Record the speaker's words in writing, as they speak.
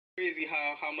crazy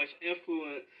how much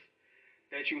influence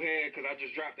that you had, because I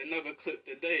just dropped another clip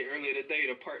earlier today,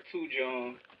 the part 2,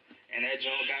 John. And that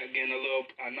John got getting a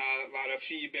lot of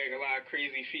feedback, a lot of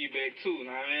crazy feedback too. You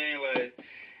know what I mean? Like,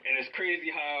 and it's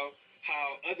crazy how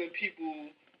other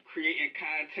people creating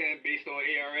content based on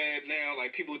Ar.A.b now,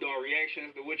 like people doing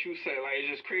reactions to what you said. Like,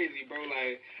 it's just crazy, bro.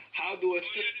 Like, how do it,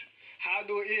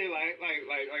 yeah,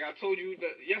 like I told you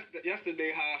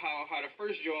yesterday how the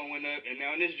first John went up and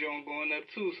now this John going up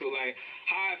too. So like,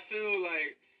 how I feel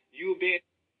like you been,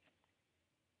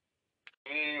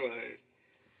 man, like.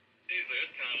 It's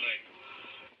kind of like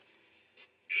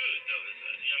good though. It's,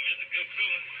 it's a good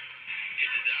feeling.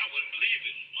 It's just that I wouldn't believe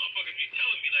it. Motherfuckers be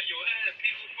telling me like, yo, I had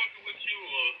people fucking with you,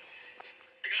 or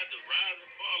I got the rise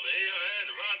and fall, the AR,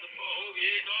 the rise and fall,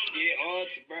 OVAs, all of that. Yeah,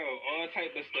 all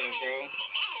type of stuff, bro.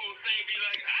 My whole thing be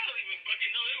like, I don't even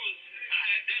fucking know I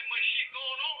had that much shit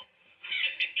going on.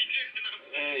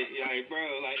 Hey, like,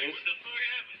 bro, like it's, what the fuck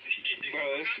happened?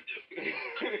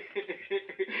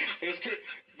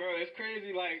 Bro, it's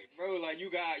crazy, like, bro, like you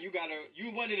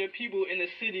one of the people in the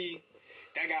city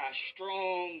that got a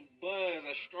strong buzz,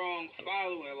 a strong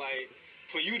following. Like,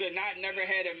 for you to never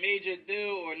had a major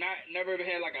deal or never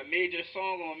had like a major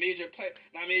song on a major play,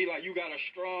 I mean, like, you got a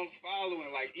strong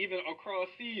following, like, even across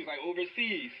seas, like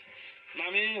overseas. I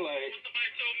mean, like, somebody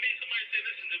said,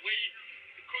 listen, the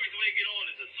quickest way to get on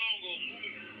is a song or a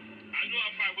movie. I knew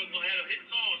I probably wasn't gonna have a hit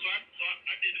song, so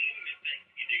I did the movement thing.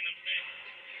 You dig what I'm saying?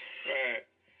 Right.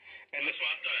 And that's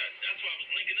why I was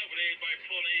linking up with everybody,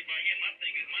 pulling everybody in. My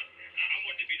thing is, I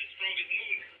want to be the strongest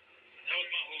movement. That was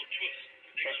my whole twist.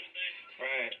 You dig what I'm saying?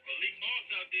 Right. But Leak Moss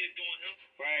out there doing him.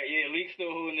 Right, yeah, Leak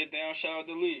still holding it down. Shout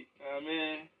out to Leak.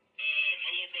 Man. My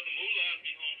little brother Moolah's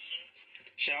be home soon.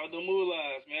 Shout out to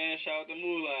Moolah's, man. Shout out to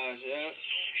Moolah's, yeah.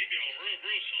 Soon. He be on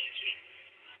real soon, too.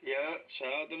 Yeah,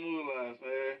 shout out to Moolah's,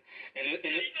 man. And you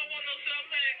don't want no stuff,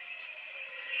 man?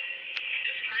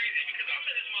 It's crazy because I'm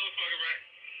in this motherfucker, right?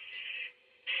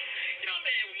 Y'all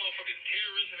man with motherfuckers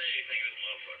terrorists and everything in this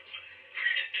motherfucker, man.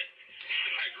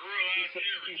 Like real live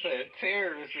terrorists. He said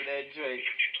terrorists in that joint.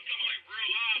 I'm talking like real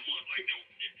live ones, like the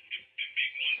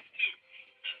big ones too.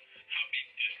 I'll be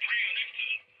just praying next to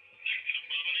the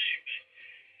bum and everything.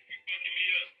 You fucking me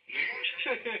up.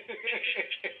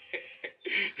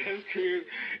 That's crazy.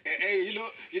 And hey, you know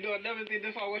another thing.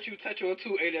 That's all what you touch on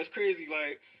too. Hey, that's crazy.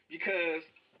 Like, because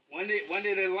one day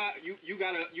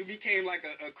you became like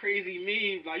a crazy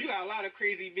meme. Like, you got a lot of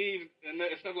crazy memes and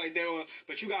stuff like that.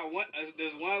 But you got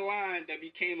there's one line that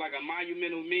became like a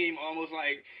monumental meme, almost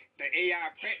like the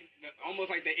almost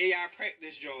like the AI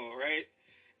practice joint, right?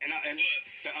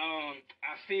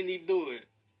 I seen him do it.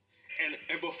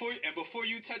 And before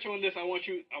you touch on this, I want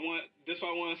this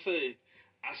what I want to say.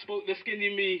 I spoke to Skinny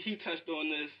Me. He touched on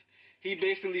this. He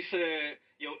basically said,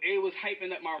 yo, A was hyping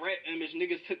up my rap image.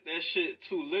 Niggas took that shit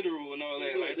too literal and all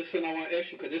that. Like, this is what I want to ask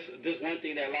you, because this one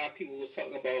thing that a lot of people was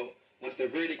talking about once the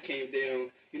verdict came down.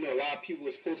 You know, a lot of people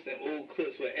was posting old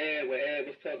clips with A.B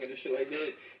was talking and shit like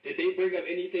that. Did they bring up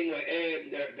anything with A.B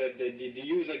the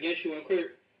use against you in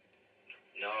court?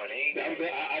 No, they ain't.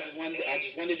 I just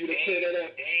wanted you to clear that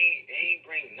up. They ain't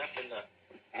bring nothing up.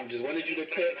 I just wanted you to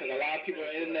clear, because a lot of people on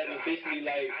the internet was basically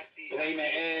like blaming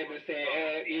A.B and saying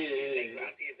A.B, yeah.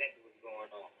 I see exactly what's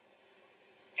going on.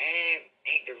 A.B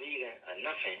ain't the reason of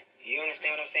nothing. You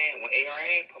understand what I'm saying? When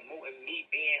Ar.A promoting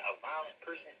me being a violent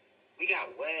person, we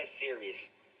got web series.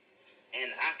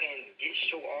 And I can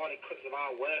show all the clips of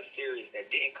our web series that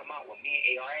didn't come out when me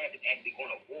and Ar.A is actually going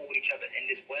to war with each other in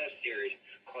this web series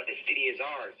called The City Is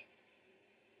Ours.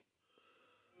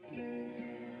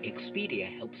 Expedia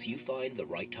helps you find the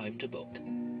right time to book.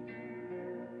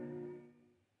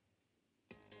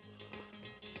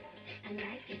 I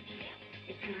like it.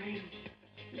 It's mine.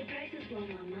 The prices blow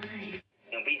my mind.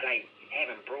 And we like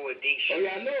having broad day shows. Oh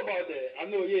yeah, I know about that. I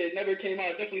know, yeah, it never came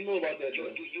out. I definitely know about that. You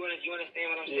understand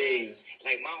what I'm saying?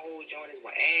 Like, my whole joint is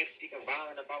when A.B speaking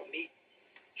violent about me,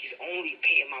 he's only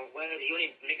painting my web. He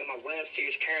only making my web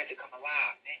series character come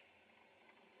alive, man.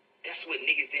 That's what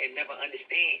niggas didn't never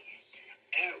understand.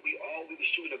 And we was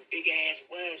shooting a big ass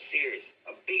web series,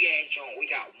 a big ass joint.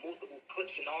 We got multiple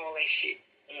clips and all that shit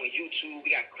on YouTube.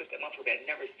 We got clips that motherfuckers that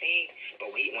never seen.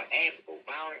 But when A.B go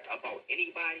violent about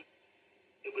anybody,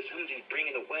 it was him just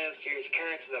bringing the web series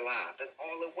characters alive. That's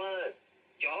all it was.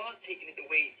 Y'all taking it the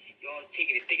way y'all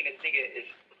taking it, thinking this nigga is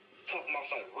talking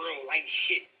about some real life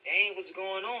shit. That ain't what's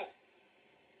going on.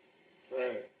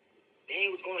 Right. That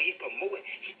ain't what's going on. He's promoting,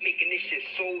 he's making this shit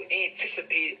so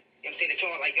anticipated. You know what I'm saying? That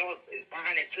y'all like, y'all is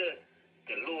buying into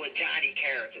the Lil Johnny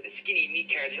character, the Skinny Me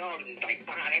character. Y'all is like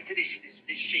buying into this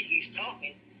shit he's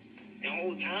talking the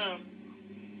whole time.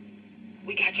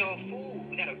 We got y'all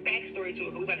food. We got a backstory to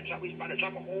it. We about to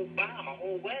drop a whole bomb, a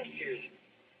whole web series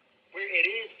where it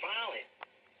is violent.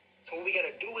 So what we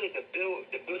gotta do is to build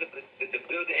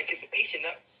the anticipation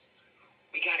up.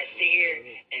 We gotta sit here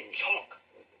and talk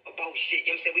about shit.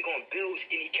 You know what I'm saying? We gonna build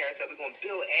skinny characters. We gonna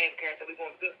build ab characters. We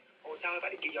gonna build. Whole time we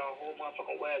about to give y'all a whole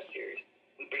motherfucking web series.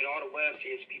 We bring all the web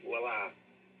series people alive.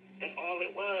 That's all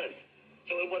it was.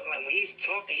 So it wasn't like when he's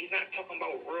talking, he's not talking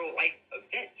about real life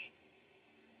events.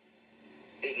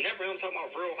 It's never him talking about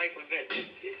real life events.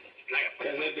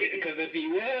 Because if he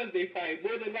was, they probably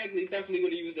more than likely definitely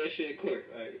would have used that shit in court.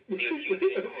 Like,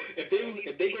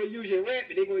 if they gonna use your rap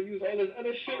and they gonna use all this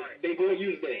other shit, they gonna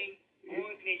use that. The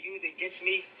only thing they used against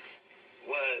me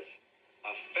was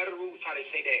a federal trying to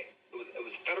say that it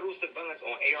was federal surveillance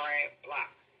on Ar.A.b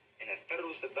block, and the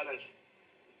federal surveillance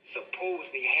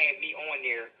supposedly had me on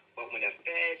there, but when the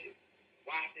feds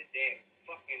watched it, that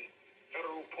fucking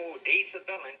federal pulled their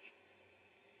surveillance.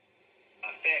 A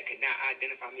Fed could not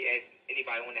identify me as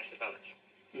anybody on that surveillance.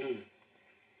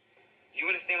 You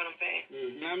understand what I'm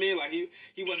saying? I mean, like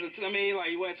he wasn't. I mean, like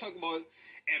he wasn't talking about.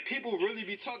 And people really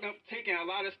be taking a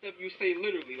lot of stuff you say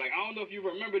literally. Like, I don't know if you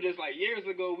remember this. Like years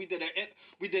ago, we did an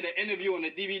interview on the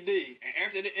DVD, and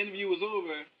after the interview was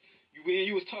over,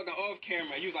 you was talking off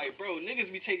camera. You was like, bro,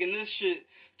 niggas be taking this shit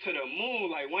to the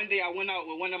moon. Like one day I went out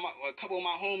with a couple of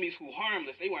my homies who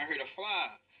harmless. They weren't here to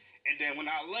fly. And then when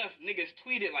I left, niggas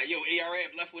tweeted like, yo,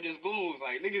 Ar.A.b left with his goons.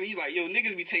 Like, niggas, he's like, yo,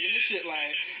 niggas be taking this shit.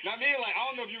 Like, now, man, like, I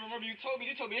don't know if you remember, you told me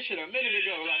this shit a minute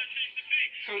ago. Like,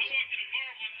 so. I walked to the bar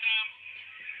one time,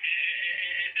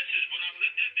 and this is when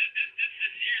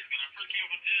this years when I first came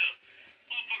from jail.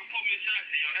 Motherfucker pulled me aside and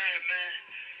said, yo, Ar.A.b, man,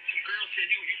 some girl said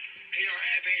you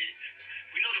Ar.A.b,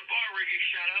 we know the bar where you get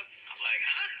shot up. I'm like,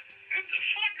 huh? What the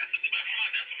fuck? That's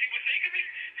what people think of me?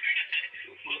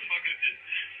 Motherfuckers just.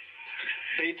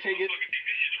 They take it.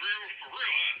 This is real for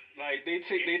real, huh? Like they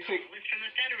think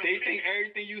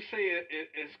everything you say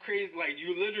is crazy. Like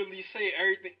you literally say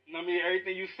everything. I mean,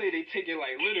 everything you say, they take it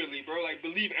like literally, bro. Like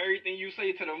believe everything you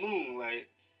say to the moon. Like.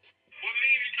 What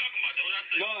meme you talking about? Though? What I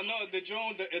say? No, the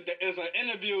Joan. It's an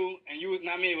interview, and you was.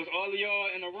 I mean, it was all of y'all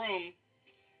in the room,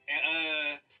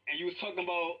 and you was talking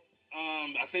about.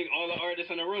 I think all the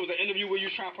artists in the room. It was an interview where you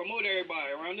was trying to promote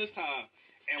everybody around this time.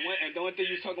 And the one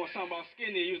thing you was talking about something about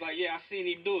Skinny, you was like, yeah, I seen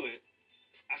him do it.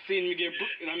 I seen him get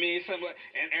booked. I mean, something like,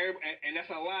 and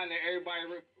that's a line that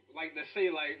everybody like to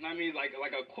say, like, I mean, like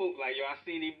a quote, like, yo, I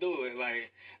seen him do it, like,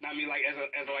 I mean, like as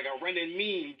like a running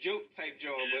meme joke type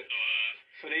joke, but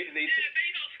so they. Yeah, man,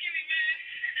 you know Skinny, man.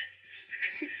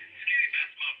 Skinny,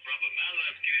 that's my brother, man. I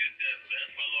love Skinny to death, man.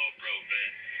 That's my little bro,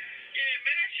 man. Yeah,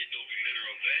 man, that shit don't be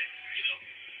literal, man. You know,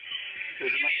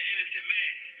 Skinny an innocent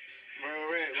man.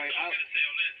 Right, like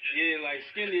yeah, like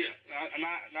Skinny.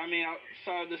 I mean,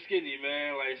 outside the Skinny,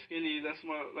 man. Like Skinny, that's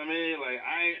my. I mean, like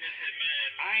I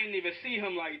ain't even see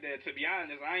him like that. To be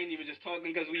honest, I ain't even just talking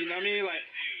because we. You know what I mean, like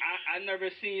I never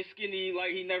seen Skinny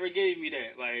like he never gave me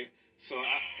that. Like so,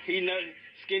 he never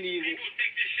Skinny. People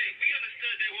think this shit. We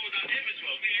understood that what was our image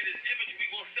was. We had this image. We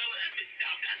gonna sell an image.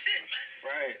 That's it, man.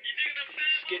 Right. You dig what I'm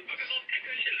saying? Motherfuckers don't take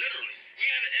this shit literally. We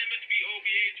had an image. We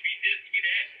OVH. We this. We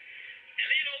that. And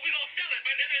you know, we gonna sell it,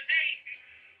 but at the end of the day,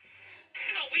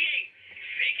 you know, we ain't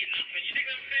faking nothing. You think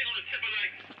what I'm saying? On the tip of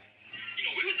like, you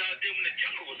know, we was out there when the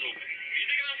jungle was open. You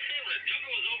think what I'm saying? When the jungle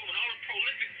was open, when all the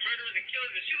prolific murderers and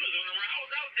killers and shooters were around, I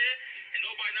was out there, and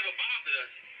nobody never bothered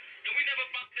us. And we never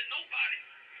bothered nobody.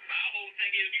 My whole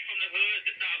thing is, we from the hood,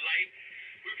 this is our life.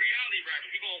 We're reality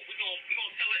rappers. We gonna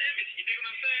sell an image. You dig what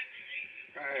I'm saying?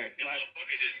 Right. And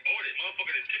motherfucker just bought it.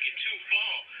 Motherfucker just took it too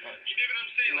far. You dig what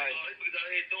I'm saying? Like, oh, this nigga's out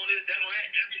here doing this, that, and that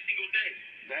every single day.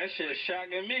 That shit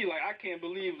shocking me. Like I can't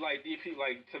believe like these people.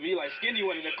 Like to me, like Skinny,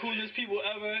 one of the coolest people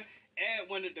ever.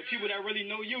 One of the people that really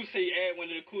know you say one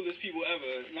of the coolest people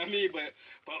ever. You know what I mean? But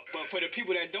for the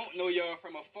people that don't know y'all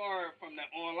from afar, from the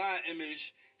online image,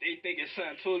 they think it's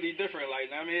something totally different. Like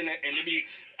I mean, and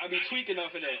I be tweaking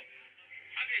off of that.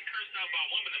 I get cursed out by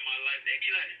women in my life. They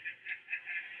be like,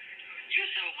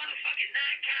 "You're so motherfucking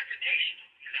non-confrontational."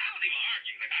 Cause I don't even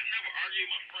argue. Like I never argue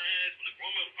with my friends. When a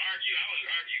woman argue, I don't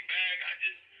argue back. I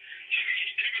just, you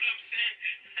dig what I'm saying?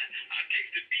 I take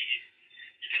the beat.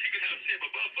 You dig what I'm saying?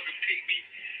 But motherfucker take me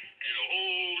in a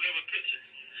whole other picture.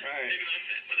 Right. You dig what I'm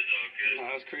saying? But it's all good. No,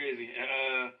 that's crazy.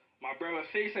 My brother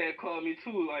Face had called me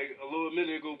too, like a little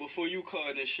minute ago before you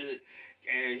called this shit.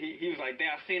 And he was like,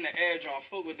 damn, I seen the ad joint. I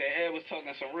fuck with that ad, was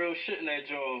talking some real shit in that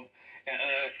joint.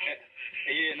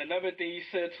 Yeah, and another thing he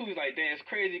said too is like, damn, it's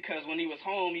crazy because when he was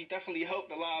home, he definitely helped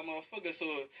a lot of motherfuckers.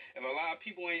 So if a lot of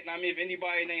people ain't, if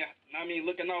anybody ain't,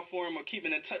 looking out for him or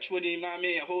keeping in touch with him,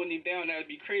 and holding him down, that'd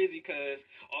be crazy because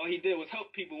all he did was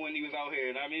help people when he was out here.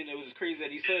 It was crazy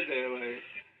that he said that. Like,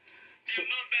 so,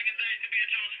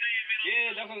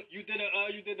 yeah, that's what you did.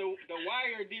 You did the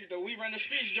Wire, the We Run the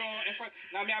Streets joint in front.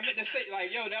 I meant to say like,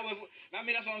 yo, that was. That's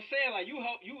what I'm saying. Like, you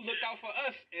looked out for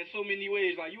us in so many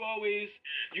ways. Like, you always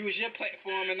use your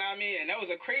platform, and and that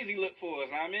was a crazy look for us.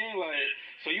 Like,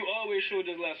 so you always showed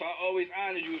us love. So I always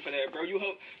honored you for that, bro. You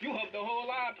helped a whole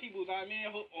lot of people. A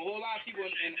whole lot of people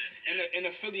in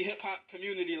the Philly hip hop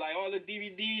community, like all the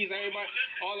DVDs, everybody,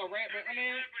 all the rappers. When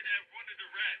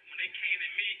they came to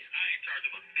me, I ain't charged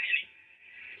them a penny.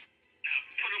 Now,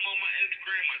 put them on my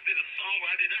Instagram. I did a song.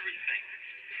 I did everything.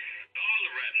 All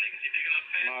the rap niggas. You dig what I'm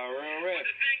saying? Nah, real rap.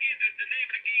 But the thing is, the name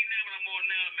of the game now, when I'm on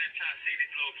now, man, trying to save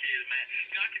these little kids, man.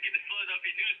 You know, I could get the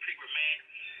Philadelphia newspaper, man.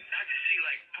 I just see,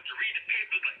 like, I could read the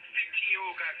papers, like,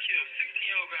 15-year-old got killed,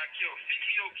 16-year-old got killed,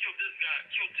 15-year-old killed this guy,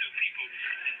 killed 2 people.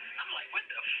 I'm like, what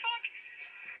the fuck?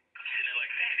 I'm sitting there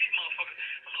like, man, these motherfuckers,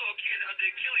 some little kids out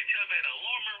there kill each other at an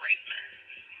alarming rate, man.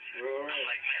 Real rap. I'm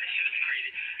like, man, this shit is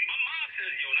crazy. My mom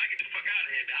says, yo, when I get the fuck out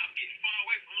of here, man, I'm getting far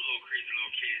away from those little crazy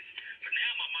little kids. But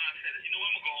now my mom says, you know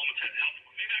what, I'm going to go home and try to help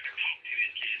them. Maybe I can talk to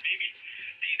these kids. Maybe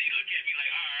they look at me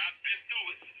like, all right, I've been through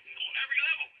it on every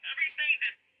level. Everything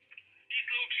that these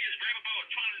little kids rap about or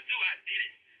trying to do, I did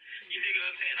it. You dig what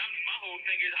I'm saying? My whole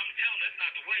thing is, I'm telling them that's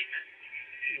not the way, man.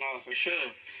 No, for sure.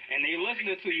 And they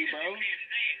listening to you, bro.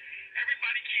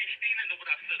 Everybody can't stand under what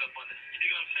I stood up under. You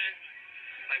dig what I'm saying?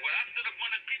 Like, when I stood up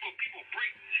under people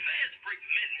break, fans break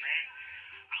men, man.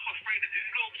 I'm afraid that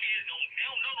these little kids they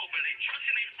don't know nobody. They trust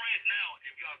in their friends now.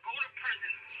 If y'all go to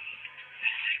prison,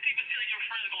 60% of your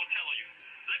friends are going to tell on you.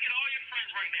 Look at all your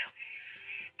friends right now.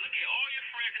 Look at all your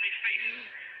friends in their faces.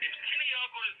 If 10 of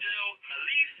y'all go to jail, at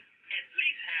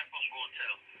least half of them going to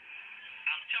tell.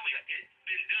 I'm telling you, it's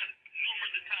been done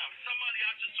numerous of times. Somebody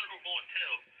out your circle going to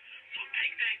tell. So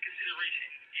take that in consideration.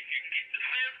 If you get the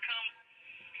fans come,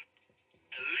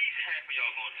 at least half of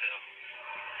y'all gonna tell.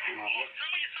 Or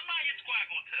somebody in your squad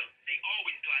gonna tell. They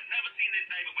always do. I never seen an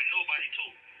indictment when nobody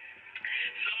told.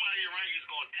 Somebody around you is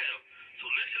gonna tell.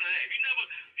 So listen to that. If you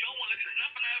don't want to listen to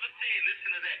nothing I ever said, listen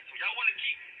to that. So y'all want to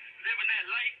keep living that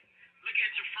life, look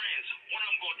at your friends. One of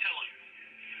them gonna tell on you.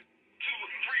 2 or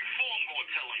 3, 4 of them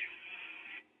gonna tell on you.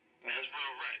 That's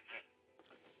real right.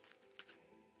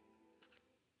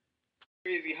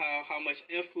 Crazy how much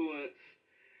influence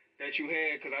that you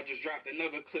had, because I just dropped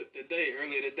another clip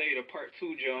earlier today, the part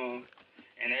 2 John,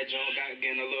 and that John got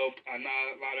getting a lot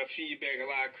of feedback, a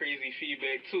lot of crazy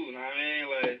feedback too. You know what I mean?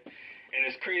 Like, and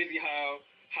it's crazy how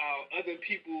other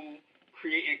people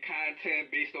creating content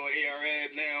based on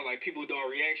Ar.A.b now, like people doing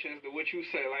reactions to what you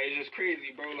said. Like, it's just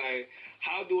crazy, bro. Like,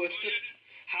 how do it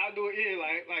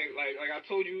like I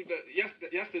told you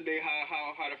yesterday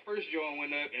how the first John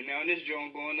went up and now this John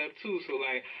going up too. So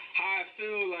like, how I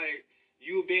feel like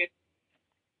you been,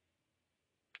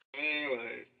 man,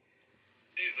 like.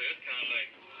 It's kind of like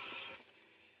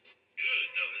good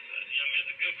though. It's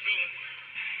a good feeling.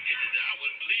 It's just that I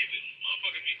wouldn't believe it.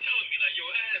 Motherfuckers be telling me like, yo,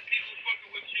 I had people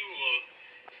fucking with you, or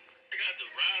I got the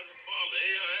rise and fall, the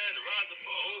AR, the rise and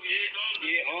fall, OVAs, all of that.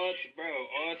 Yeah,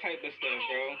 all type of stuff,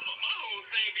 bro. My whole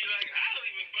thing be like, I don't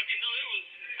even fucking know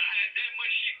I had that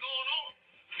much shit going on.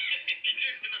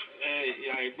 Hey,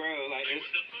 like, bro, like it's.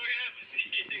 What the fuck happened?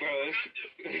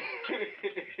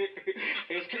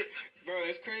 Bro,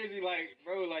 it's crazy. Like,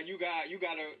 bro, like you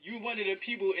one of the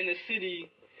people in the city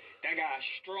that got a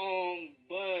strong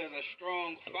buzz, a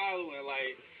strong following.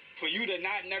 Like, for you to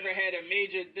never had a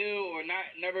major deal or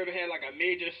never had like a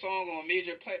major song on a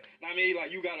major like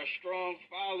you got a strong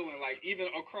following, like even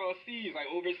across seas, like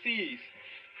overseas.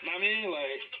 Like.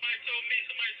 Somebody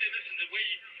said, listen, the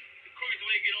quickest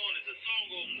way to get on is a song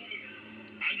or a movement.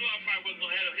 I knew I probably wasn't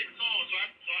gonna have a hit song, so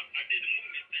I did the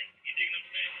movement thing. You dig what I'm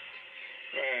saying?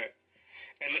 Right.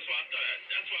 And that's why I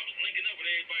was linking up with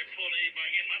everybody, pulling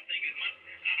everybody in. My thing is,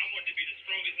 I want to be the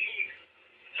strongest movement.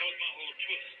 That was my whole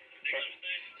twist. You dig what I'm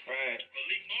saying? Right. But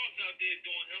Leak Moss out there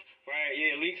doing him. Right,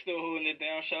 yeah, Leak still holding it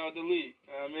down. Shout out to Leak.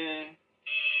 Man.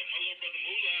 My little brother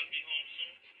Moolah's be home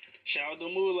soon. Shout out to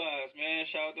Moolah's, man.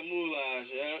 Shout out to Moolah's,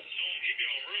 yeah. Soon. He be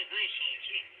on real soon,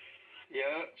 too.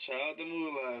 Yeah, shout out to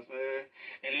Moolah's, man.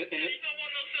 And you don't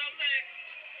want no something, man?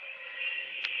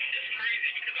 It's crazy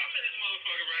because I'm in this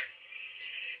motherfucker, right?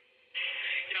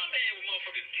 You know, man, with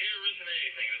motherfuckers terrorists and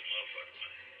everything in this motherfucker,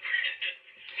 man.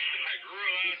 Like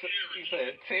real live terrorists. He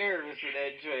said terrorists in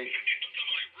that joint. I'm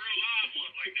talking like real live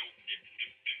ones, like the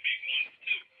big ones,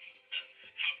 too.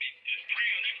 How big this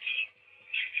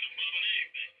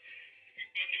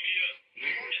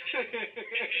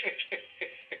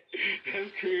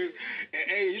That's crazy. And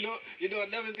hey, you know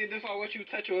another thing. This I want you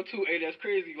to touch on too. Hey, that's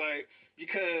crazy. Like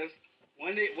because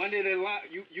one day a lot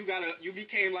you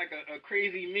became like a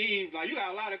crazy meme. Like you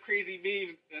got a lot of crazy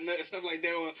memes and stuff like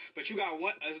that. But you got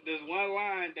there's one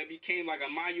line that became like a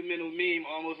monumental meme,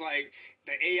 almost like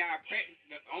the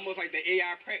almost like the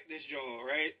AI practice joint,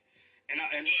 right?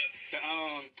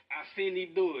 I seen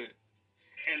him do it.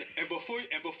 And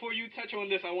before you touch on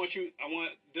this, I want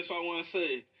this. What I want to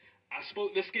say. I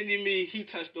spoke to Skinny Me. He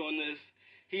touched on this.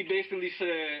 He basically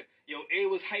said, "Yo, A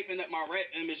was hyping up my rap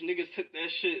image. Niggas took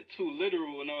that shit too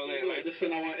literal and all that." Like this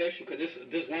thing I want to ask you because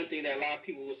this one thing that a lot of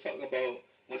people was talking about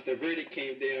once the verdict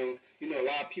came down. You know, a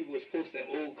lot of people was posting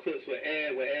old clips with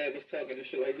A.B, where A.B was talking and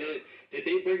shit like that. Did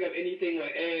they bring up anything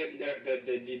with A.B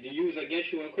the use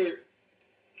against you in court?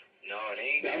 No,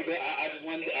 they ain't. I just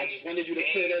wanted you to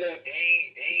clear that up.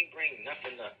 They ain't bring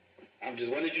nothing up. I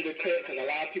just wanted you to clear because a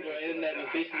lot of people on the internet was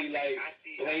basically like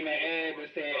blaming A.B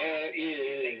and saying A.B,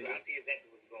 yeah. I see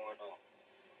exactly what's going on.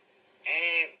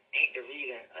 A.B ain't the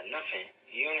reason of nothing.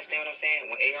 You understand what I'm saying?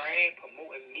 When A.R.A.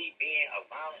 promoting me being a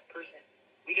violent person,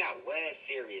 we got web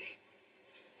series.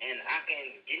 And I can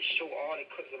show all the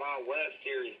clips of our web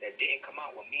series that didn't come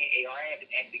out when me and A.R.A. is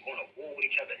actually going to war with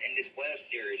each other in this web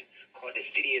series called The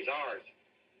City Is Ours.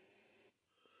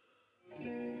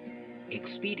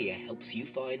 Expedia helps you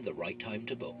find the right time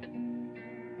to book.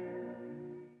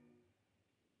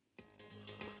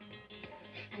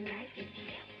 I like it.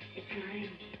 It's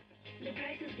mine. The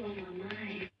prices blow my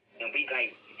mind. And we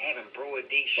like having broad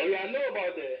day shit. Oh yeah, I know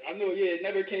about that. I know, yeah, it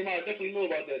never came out. I definitely know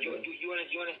about that. You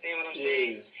understand what I'm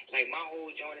saying? Like my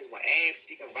whole joint is when A.B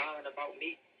speaking violent about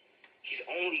me, he's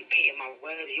only painting my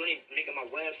web. He only making my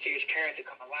web series character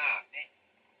come alive, man.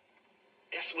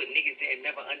 That's what niggas didn't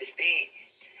never understand.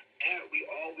 And we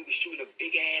was shooting a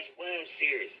big ass web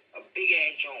series, a big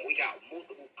ass joint. We got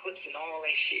multiple clips and all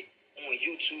that shit on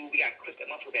YouTube. We got clips that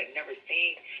motherfuckers had never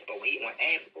seen. But when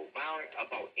A.B go violent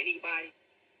about anybody,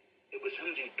 it was him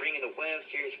just bringing the web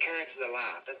series characters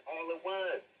alive. That's all it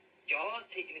was. Y'all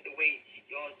taking it the way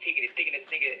y'all taking it, thinking this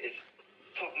nigga is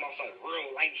talking about some real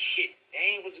life shit. That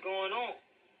ain't what's going on.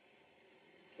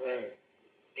 Right.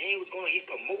 That ain't what's going on. He's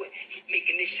promoting, he's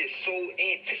making this shit so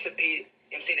anticipated.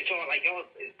 You know what I'm saying? That y'all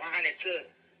is buying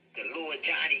into the Lil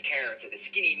Johnny character, the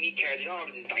Skinny Me character. Y'all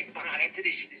is like buying into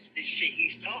this shit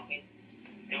he's talking.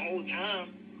 And the whole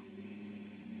time,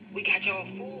 we got y'all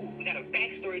fooled. We got a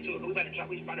backstory to it. We about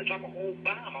to drop a whole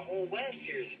bomb, a whole web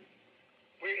series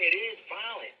where it is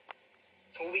violent.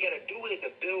 So what we gotta do is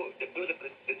to build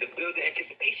the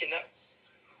anticipation up.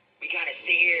 We gotta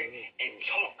sit here and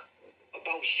talk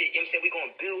about shit. You know what I'm saying? We're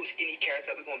gonna build Skinny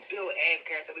character. We're gonna build A.B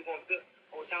character. We're gonna build.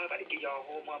 Whole time we're about to give y'all a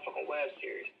whole motherfucking web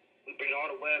series. We bring all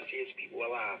the web series people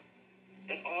alive.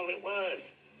 That's all it was.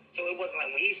 So it wasn't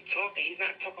like when he's talking, he's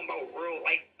not talking about real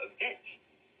life events.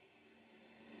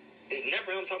 It's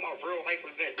never him talking about real life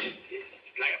events.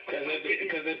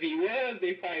 Because if he was,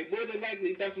 they probably more than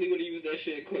likely definitely would have used that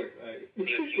shit in court. Right?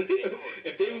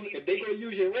 If they gonna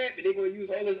use your rap and they gonna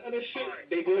use all this other shit,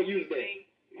 they gonna use that.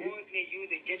 The only thing they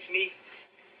used against me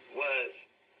was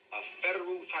a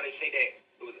federal, how they say that,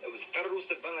 it was federal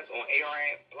surveillance on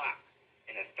A.R.A.b block.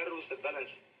 And the federal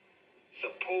surveillance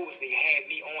supposedly had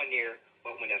me on there,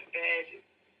 but when the feds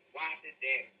watched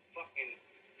that fucking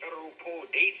federal pull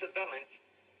their surveillance,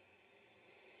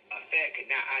 a Fed could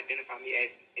not identify me as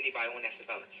anybody on that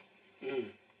surveillance.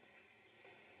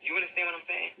 You understand what I'm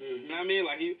saying? I mean,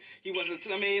 like he wasn't.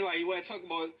 I mean, like he wasn't talking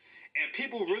about. And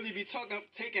people really be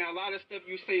taking a lot of stuff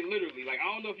you say literally. Like I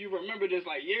don't know if you remember this.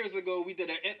 Like years ago, we did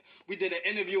an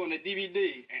interview on the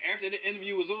DVD, and after the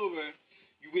interview was over,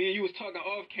 you was talking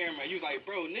off camera. You was like,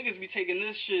 bro, niggas be taking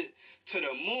this shit to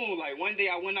the moon. Like one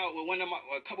day I went out with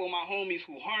a couple of my homies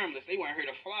who harmless. They weren't here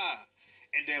to fly.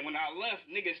 And then when I left,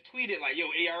 niggas tweeted like,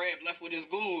 yo, A.R.A.b left with his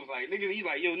goons. Like, niggas, he's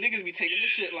like, yo, niggas be taking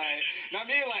this shit. Like, I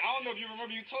mean, like, I don't know if you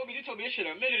remember, you told me this shit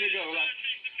a minute ago. Like,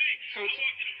 I walked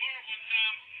to the bar one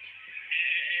time,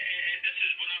 and this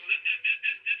is when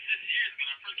this is years when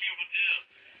I first came from jail.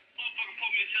 Motherfucker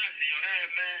pulled me aside and said, yo,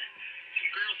 A.R.A.b, man,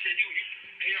 some girl said you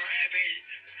A.R.A.b,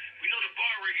 we know the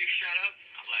bar where you get shot up.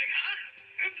 I'm like,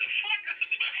 huh? What the fuck? That's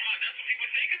what people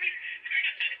think of me?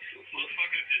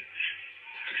 Motherfucker,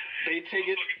 they take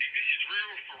it. This is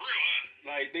real for real, huh?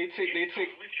 Like they think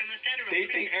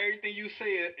everything you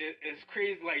say is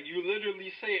crazy. Like you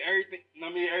literally say everything. I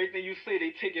mean, everything you say,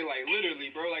 they take it like literally,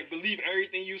 bro. Like believe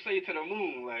everything you say to the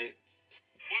moon. Like.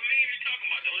 What meme you talking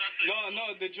about? Though? What I say? No,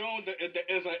 the Joan.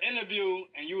 There's an interview,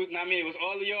 and you was. I mean, it was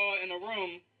all of y'all in the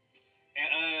room,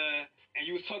 and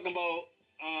you was talking about.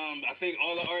 I think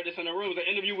all the artists in the room. It was an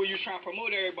interview where you was trying to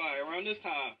promote everybody around this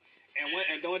time.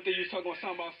 And the only thing you was talking about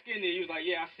something about Skinny, you was like,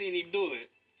 yeah, I seen him do it.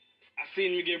 I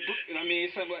seen him get, you know what I mean,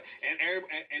 something like,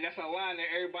 and that's a line that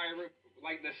everybody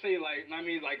like to say, like, you know what I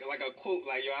mean, like a quote,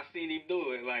 like, yo, I seen him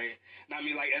do it, like, you know what I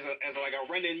mean, like as like a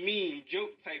running meme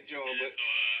joke type joke, but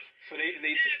so they. Yeah,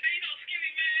 man, you know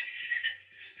Skinny, man.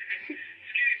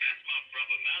 Skinny, that's my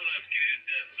brother, man. I love Skinny to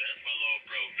death, man. That's my little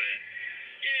bro, man.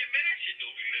 Yeah, man, that shit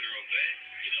don't be literal, man.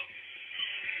 You know,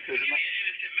 Skinny an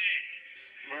innocent man.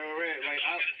 Right, That's like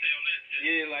all I'm gonna say on that shit.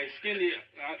 yeah, like Skinny.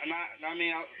 I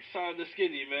mean, outside the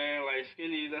Skinny, man. Like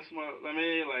Skinny, that's my. I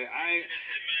mean, like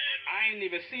Innocent man. I ain't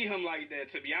even see him like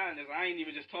that. To be honest, I ain't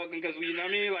even just talking because we. You know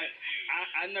what I mean, like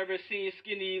I never seen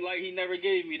Skinny like he never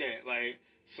gave me that. Like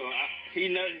so,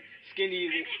 he never Skinny.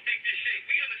 People think this shit.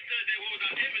 We understood that what was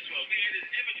our image was. We had this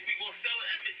image. We gonna sell an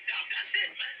image. That's it,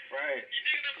 man. Right. You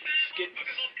dig what I'm saying?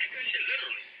 Motherfuckers don't take that shit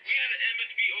literally. We had an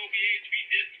image. We OBH. We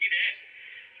this. We that.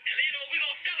 And you know we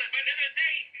gonna sell it. But at the end of the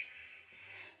day,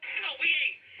 you know we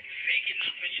ain't faking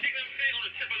nothing. You dig what I'm saying? On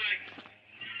the tip of like,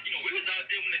 you know, we was out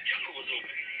there when the jungle was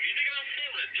open. You dig what I'm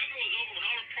saying? When the jungle was open, when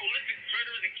all the prolific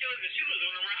murderers and killers and shooters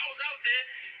went around, I was out there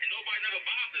and nobody never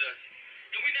bothered us.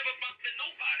 And we never bothered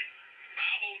nobody. But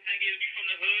our whole thing is we from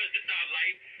the hood, this our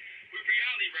life. We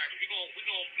reality rappers. We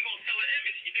gon' sell an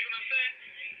image. You dig what I'm saying?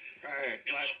 Right.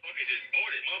 And motherfucker just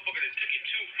bought it. Motherfucker just took it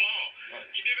too far.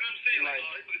 You dig what I'm saying? Like, oh,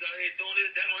 these niggas out here doing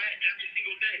this, that, and that every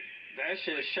single day. That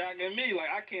shit shocking me. Like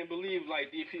I can't believe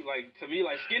like these people. Like to me,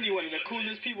 like Skinny, one of the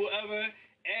coolest people ever.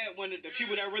 Ad one of the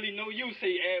people that really know you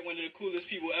say Ad one of the coolest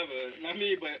people ever. You know what I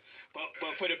mean? But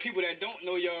for the people that don't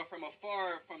know y'all from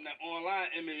afar, from the online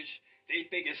image, they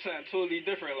think it's something totally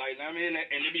different. Like, you know what I mean?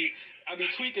 And I be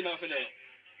tweaking off of that.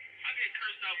 I get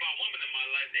cursed out by women in my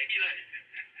life. They be like,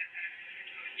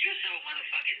 "You're so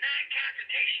motherfucking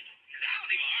non-confrontational." Cause I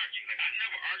don't even argue. Like I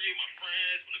never argue with my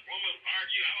friends. When the woman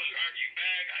argue, I don't argue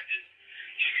back. I just,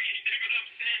 you dig what I'm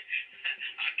saying?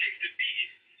 I take the beat.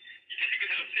 You dig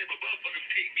what I'm saying? But motherfucker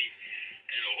pick me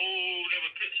in a whole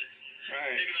other picture.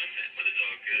 Right. You dig what I'm saying? But it's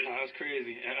all good. No, that's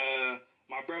crazy. And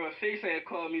my brother Face had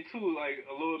called me too, like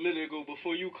a little minute ago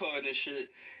before you called and shit.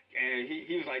 And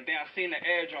he was like, damn, I seen the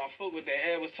ad John fuck with that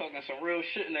ad was talking some real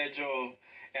shit in that joint.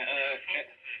 And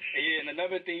yeah, and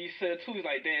another thing he said too, he's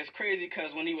like, damn, it's crazy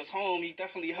because when he was home, he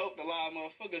definitely helped a lot of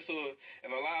motherfuckers. So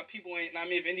if a lot of people ain't, I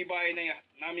mean, if anybody ain't,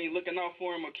 I mean, looking out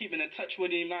for him or keeping in touch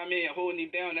with him, I mean, and holding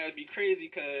him down, that'd be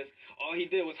crazy because all he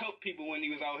did was help people when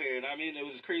he was out here. And I mean, it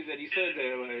was crazy that he said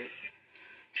that. Like,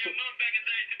 so, back in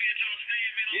the day to be a Joe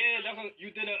stand, man. yeah, that's what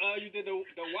you did. You did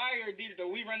the wire, the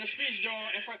We Run the Streets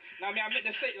joint in front. I mean, I meant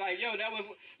to say like, yo, that was.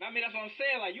 I mean, that's what I'm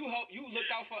saying. Like, you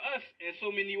looked out for us in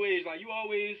so many ways. Like, you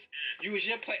always use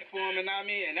your platform, and I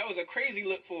mean, and that was a crazy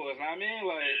look for us. I mean,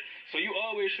 like, so you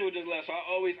always showed this love. So I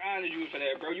always honored you for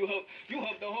that, bro. You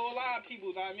helped a whole lot of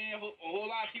people. I mean, a whole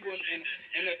lot of people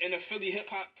in the Philly hip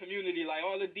hop community, like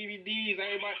all the DVDs,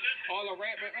 everybody, all the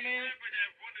rappers. I mean. Rapper that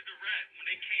wanted to rap when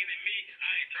they came to me, I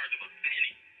ain't charge them a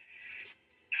penny.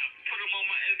 Now put them on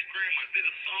my Instagram. I did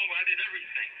a song. I did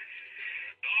everything.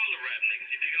 All the rap niggas.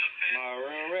 You dig what I'm saying? Nah,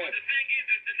 real rap. But the thing is,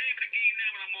 the name of the game now,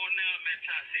 when I'm on now, man,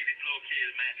 trying to save these little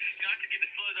kids, man. You know, I could get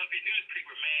the Philadelphia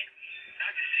newspaper, man. I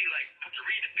just see, like, I have to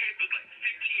read the papers, like,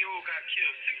 15-year-old got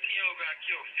killed, 16-year-old got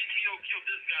killed, 15-year-old killed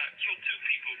this guy, killed 2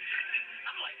 people.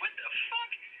 I'm like, what the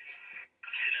fuck?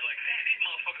 I'm sitting there like, man, these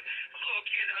motherfuckers, some little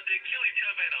kids out there kill each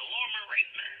other at an alarming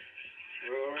rate, man.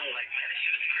 Real rap. I'm like, man, this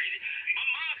shit is crazy. My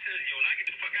mom says, yo, when I get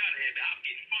the fuck out of here, man, I'm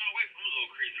getting far away from those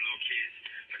little crazy little kids.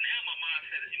 But now my mom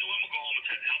says, you know what, I'm gonna go home and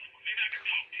try to help them. Maybe I can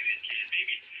talk to these kids.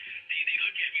 Maybe they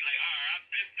look at me like, all right, I've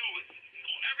been through it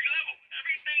on every level.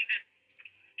 Everything that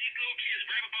these little kids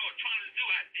rap about or trying to do,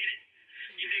 I did it.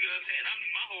 You dig what I'm saying?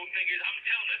 My whole thing is, I'm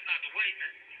telling them that's not the way,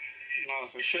 man. No,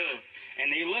 for sure. And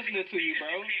they listening to you,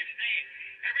 bro.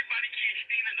 Everybody can't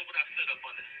stand under what I stood up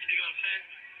under. You dig what I'm saying?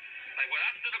 Like when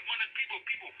I stood up under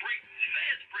people break,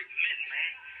 fans break men,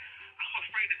 man. I'm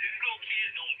afraid that these little kids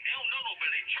they don't know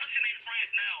nobody. They trusting their friends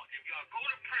now. If y'all go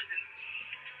to prison,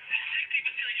 60%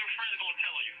 of your friends gonna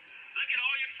tell you. Look at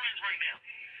all your friends right now.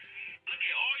 Look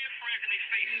at all your friends in their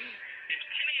faces. If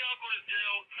 10 of y'all go to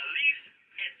jail, at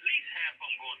least half of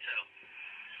them gonna tell.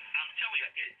 I'm telling you,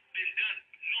 it's been done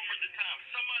numerous of times.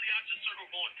 Somebody out your circle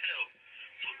gonna tell.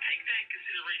 So take that in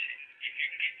consideration. If you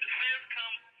get the fans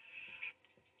come,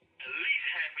 at least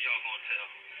half of y'all gonna tell.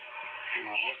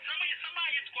 Or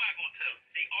somebody in your squad gonna tell.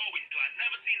 They always do. I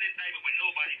never seen an indictment where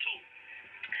nobody told.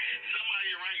 Somebody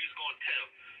around you is gonna tell.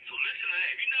 So listen to that.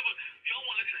 If you don't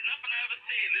want to listen to nothing I ever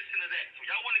said, listen to that. So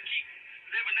y'all want to keep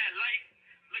living that life,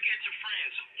 look at your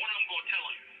friends. One of them gonna tell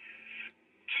on you.